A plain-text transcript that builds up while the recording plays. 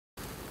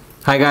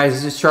Hi guys,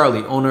 this is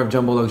Charlie, owner of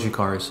Jumbo Luxury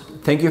Cars.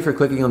 Thank you for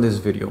clicking on this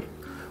video.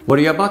 What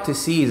you're about to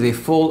see is a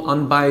full,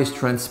 unbiased,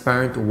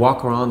 transparent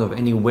walk around of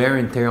any wear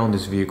and tear on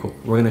this vehicle.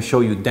 We're going to show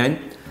you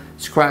dent,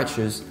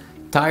 scratches,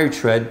 tire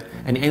tread,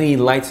 and any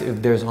lights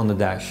if there's on the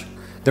dash.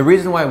 The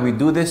reason why we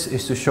do this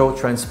is to show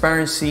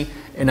transparency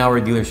in our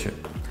dealership.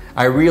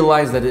 I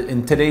realize that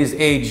in today's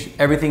age,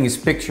 everything is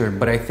picture,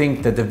 but I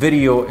think that the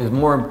video is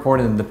more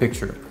important than the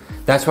picture.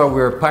 That's why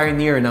we're a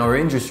pioneer in our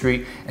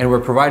industry and we're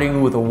providing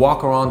you with a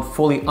walk around,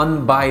 fully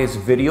unbiased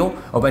video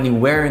of any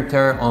wear and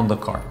tear on the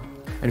car.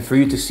 And for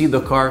you to see the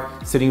car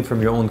sitting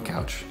from your own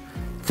couch.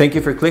 Thank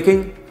you for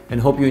clicking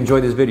and hope you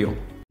enjoyed this video.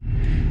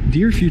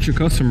 Dear future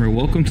customer,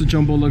 welcome to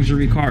Jumbo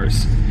Luxury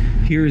Cars.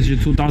 Here is your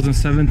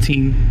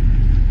 2017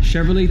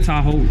 Chevrolet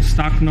Tahoe,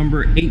 stock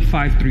number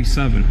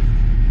 8537.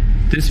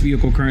 This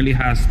vehicle currently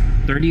has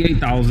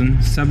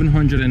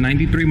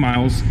 38,793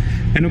 miles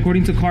and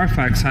according to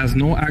CARFAX has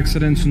no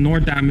accidents nor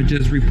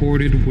damages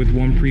reported with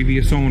one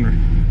previous owner.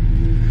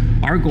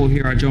 Our goal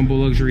here at Jumbo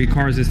Luxury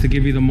Cars is to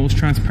give you the most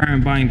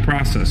transparent buying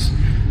process.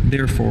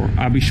 Therefore,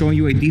 I'll be showing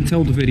you a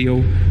detailed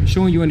video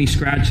showing you any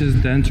scratches,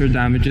 dents, or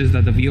damages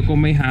that the vehicle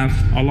may have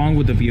along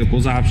with the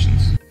vehicle's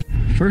options.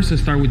 First,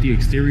 let's start with the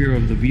exterior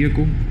of the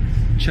vehicle,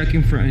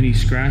 checking for any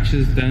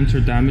scratches, dents, or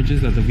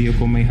damages that the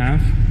vehicle may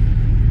have.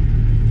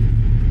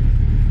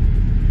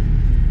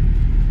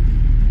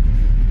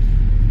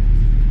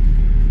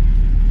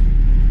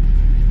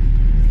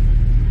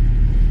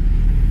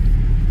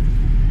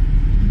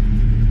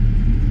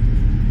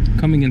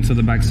 Coming into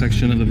the back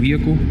section of the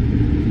vehicle,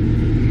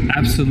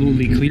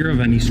 absolutely clear of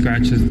any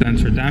scratches,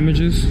 dents, or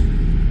damages.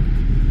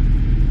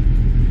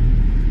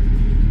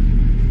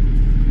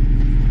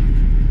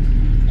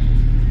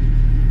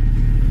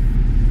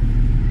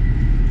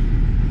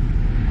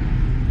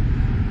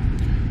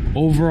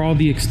 Overall,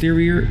 the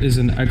exterior is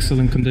in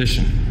excellent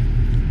condition.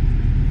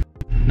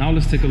 Now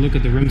let's take a look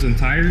at the rims and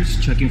tires,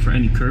 checking for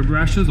any curb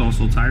rashes,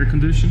 also tire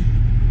condition.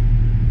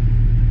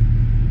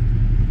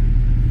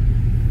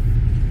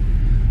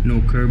 No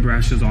curb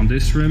rashes on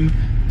this rim.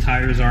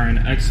 Tires are in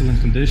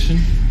excellent condition.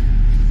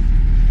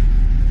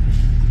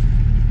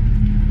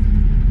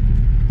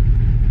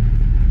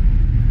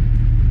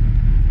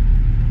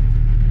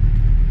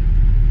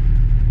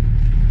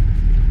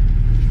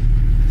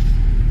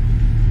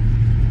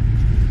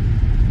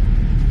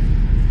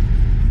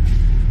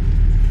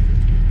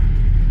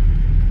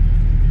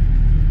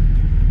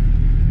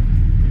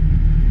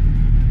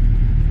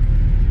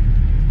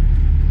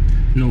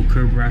 No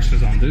curb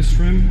rashes on this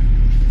rim.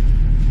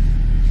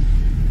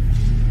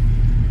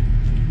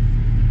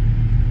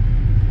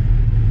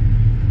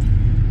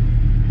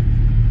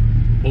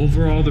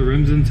 Overall, the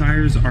rims and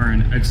tires are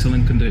in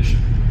excellent condition.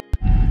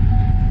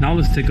 Now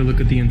let's take a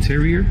look at the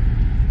interior.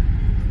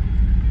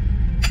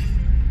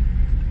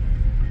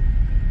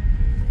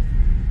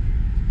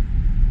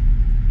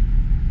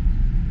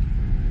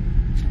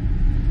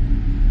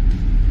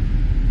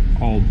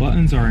 All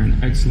buttons are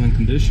in excellent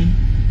condition.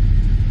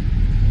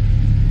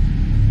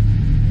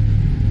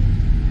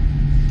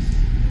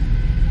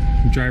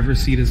 The driver's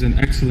seat is in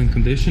excellent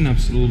condition,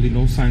 absolutely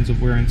no signs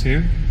of wear and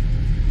tear.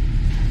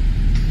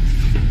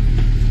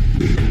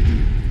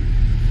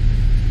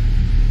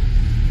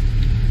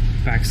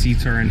 Back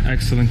seats are in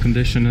excellent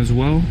condition as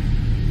well.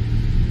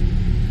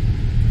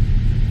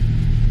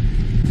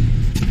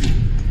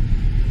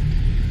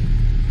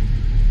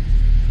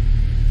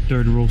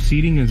 Third row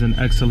seating is in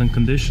excellent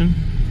condition.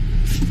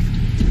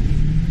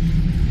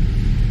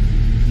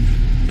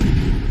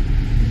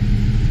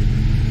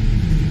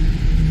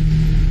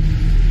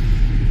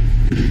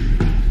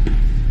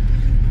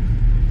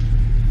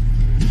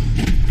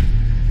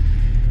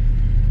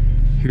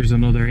 Here's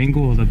another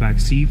angle of the back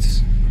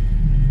seats.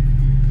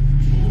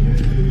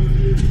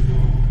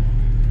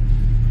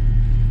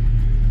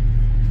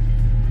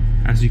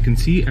 As you can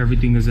see,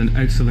 everything is in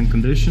excellent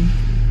condition.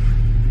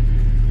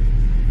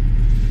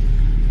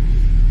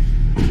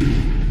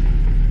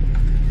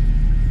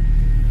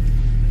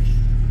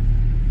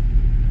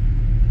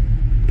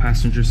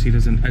 Passenger seat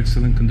is in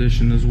excellent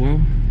condition as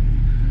well.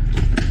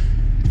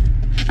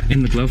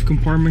 In the glove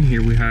compartment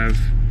here we have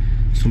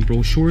some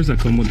brochures that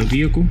come with the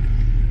vehicle.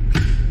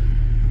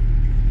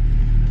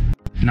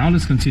 Now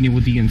let's continue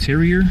with the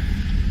interior.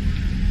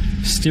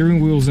 Steering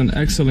wheel is in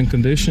excellent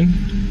condition.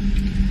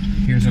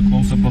 Here's a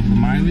close-up of the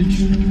mileage.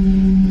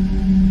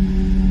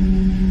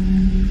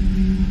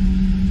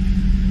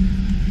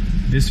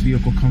 This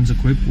vehicle comes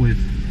equipped with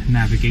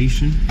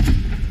navigation,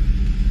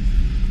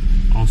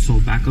 also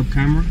backup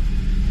camera.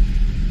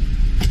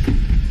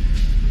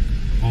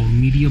 All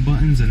media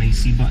buttons and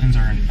AC buttons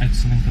are in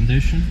excellent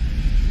condition.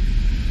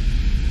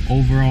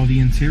 Overall,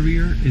 the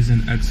interior is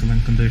in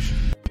excellent condition.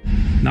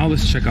 Now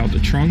let's check out the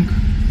trunk.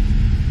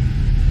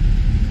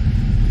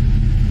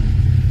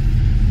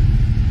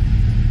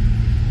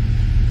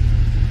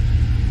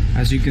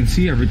 As you can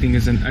see, everything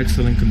is in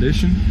excellent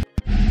condition.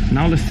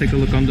 Now let's take a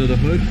look under the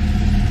hood.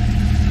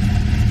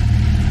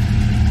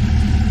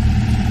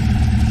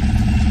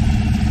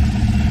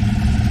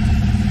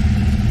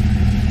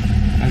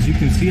 As you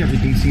can see,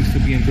 everything seems to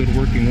be in good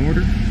working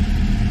order.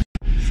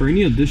 For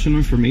any additional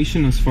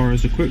information as far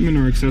as equipment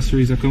or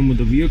accessories that come with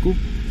the vehicle,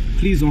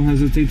 please don't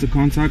hesitate to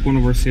contact one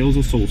of our sales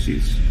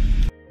associates.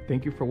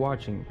 Thank you for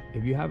watching.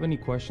 If you have any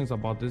questions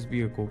about this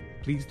vehicle,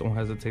 please don't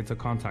hesitate to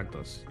contact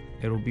us.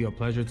 It will be a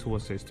pleasure to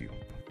assist you.